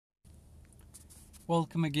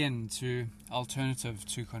Welcome again to Alternative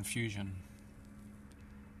to Confusion.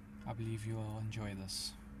 I believe you will enjoy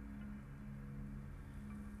this.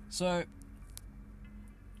 So,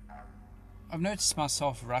 I've noticed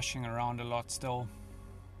myself rushing around a lot still.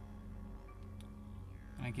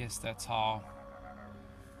 And I guess that's how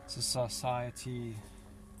this society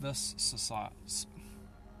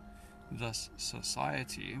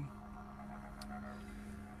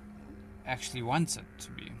actually wants it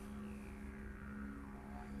to be.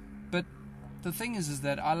 But the thing is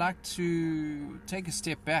that I like to take a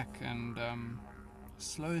step back and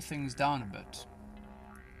slow things down a bit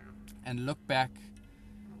and look back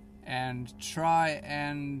and try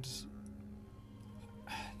and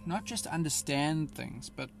not just understand things,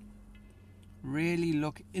 but really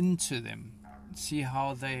look into them, see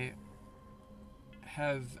how they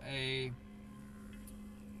have a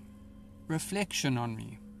reflection on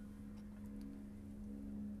me.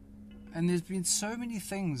 And there's been so many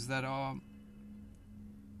things that are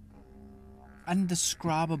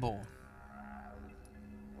undescribable.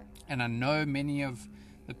 And I know many of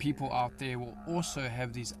the people out there will also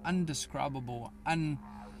have these undescribable,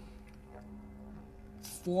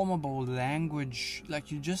 unformable language,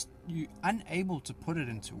 like you're unable to put it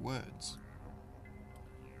into words.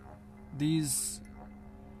 These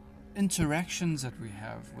interactions that we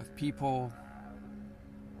have with people,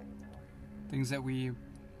 things that we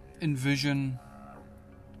envision.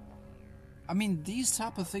 I mean, these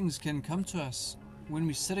type of things can come to us when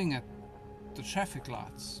we're sitting at the traffic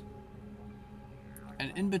lights.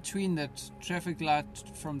 And in between that traffic light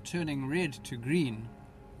from turning red to green,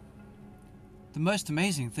 the most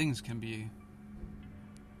amazing things can be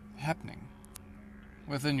happening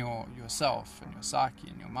within yourself and your psyche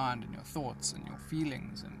and your mind and your thoughts and your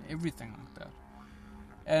feelings and everything like that.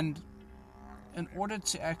 And in order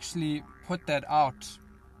to actually put that out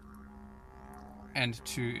and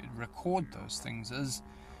to record those things is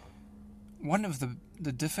one of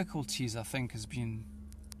the difficulties, I think, has been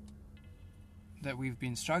that we've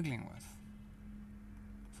been struggling with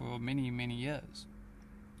for many, many years.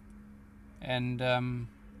 And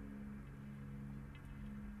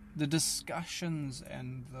the discussions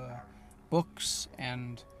and the books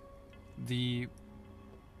and the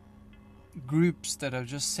groups that have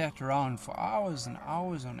just sat around for hours and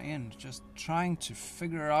hours on end just trying to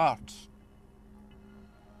figure out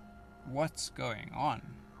what's going on.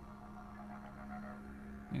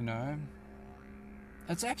 You know,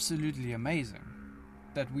 it's absolutely amazing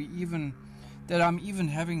that I'm even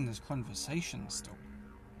having this conversation still.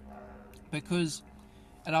 Because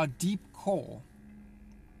at our deep core,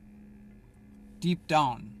 deep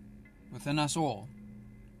down within us all,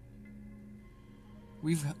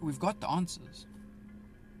 we've got the answers.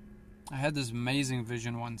 I had this amazing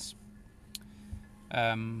vision once.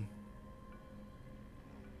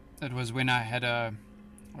 It was when I had a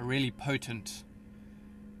really potent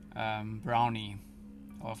brownie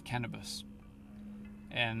of cannabis,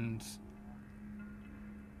 and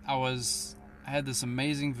I had this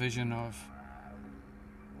amazing vision of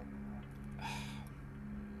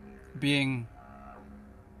being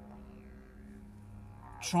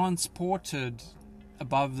transported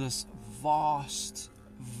above this vast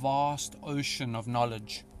ocean of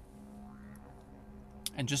knowledge,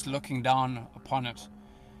 and just looking down upon it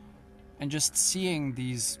and just seeing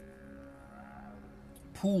these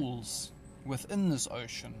pools within this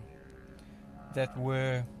ocean that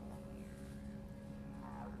were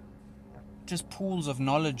just pools of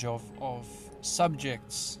knowledge of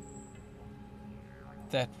subjects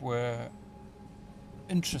that were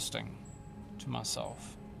interesting to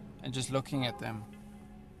myself, and just looking at them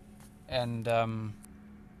and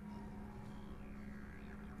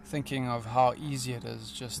thinking of how easy it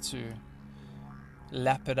is just to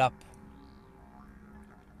lap it up.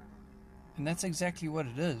 And that's exactly what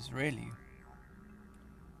it is, really.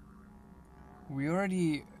 We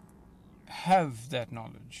already have that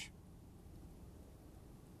knowledge.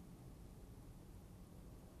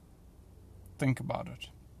 Think about it.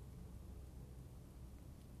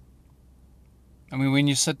 I mean, when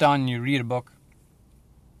you sit down and you read a book,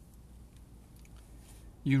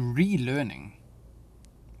 you're relearning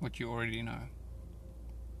what you already know.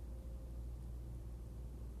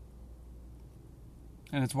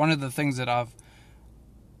 And it's one of the things that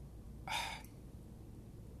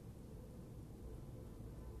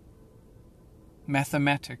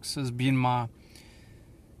mathematics has been my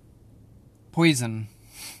poison,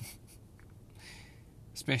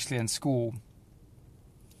 especially in school.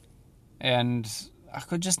 And I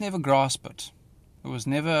could just never grasp it. It was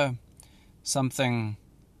never something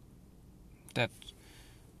that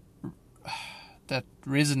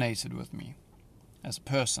resonated with me. as a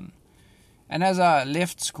person. And as I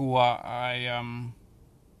left school, I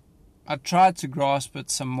tried to grasp it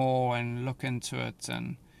some more and look into it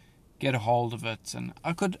and get a hold of it. And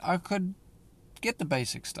I could get the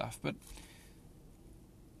basic stuff, but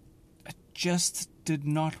it just did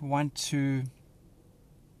not want to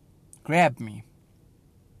grab me.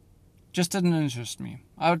 Just didn't interest me.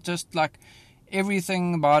 I would just like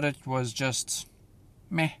everything about it was just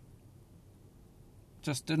meh.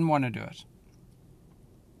 Just didn't want to do it.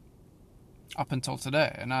 Up until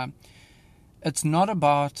today. And it's not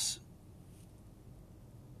about...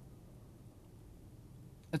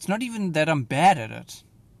 It's not even that I'm bad at it.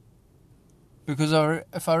 Because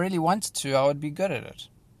if I really wanted to, I would be good at it.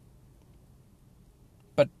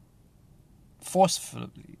 But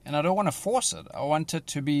forcefully. And I don't want to force it. I want it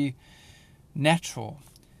to be natural.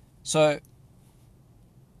 So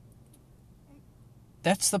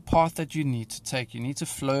that's the path that you need to take. You need to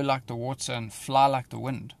flow like the water and fly like the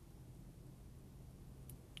wind.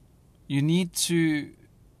 You need to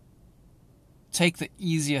take the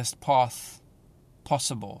easiest path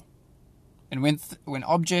possible. And when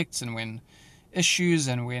objects and when issues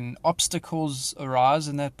and when obstacles arise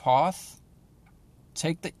in that path,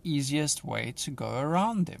 take the easiest way to go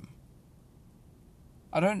around them.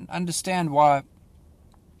 I don't understand why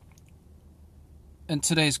in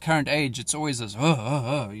today's current age it's always this,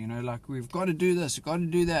 like we've got to do this, we've got to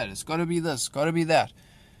do that, it's got to be this, it's got to be that.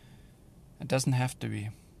 It doesn't have to be.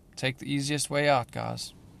 Take the easiest way out,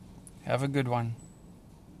 guys. Have a good one.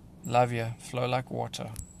 Love you. Flow like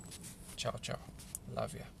water. Ciao, ciao.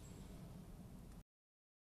 Love you.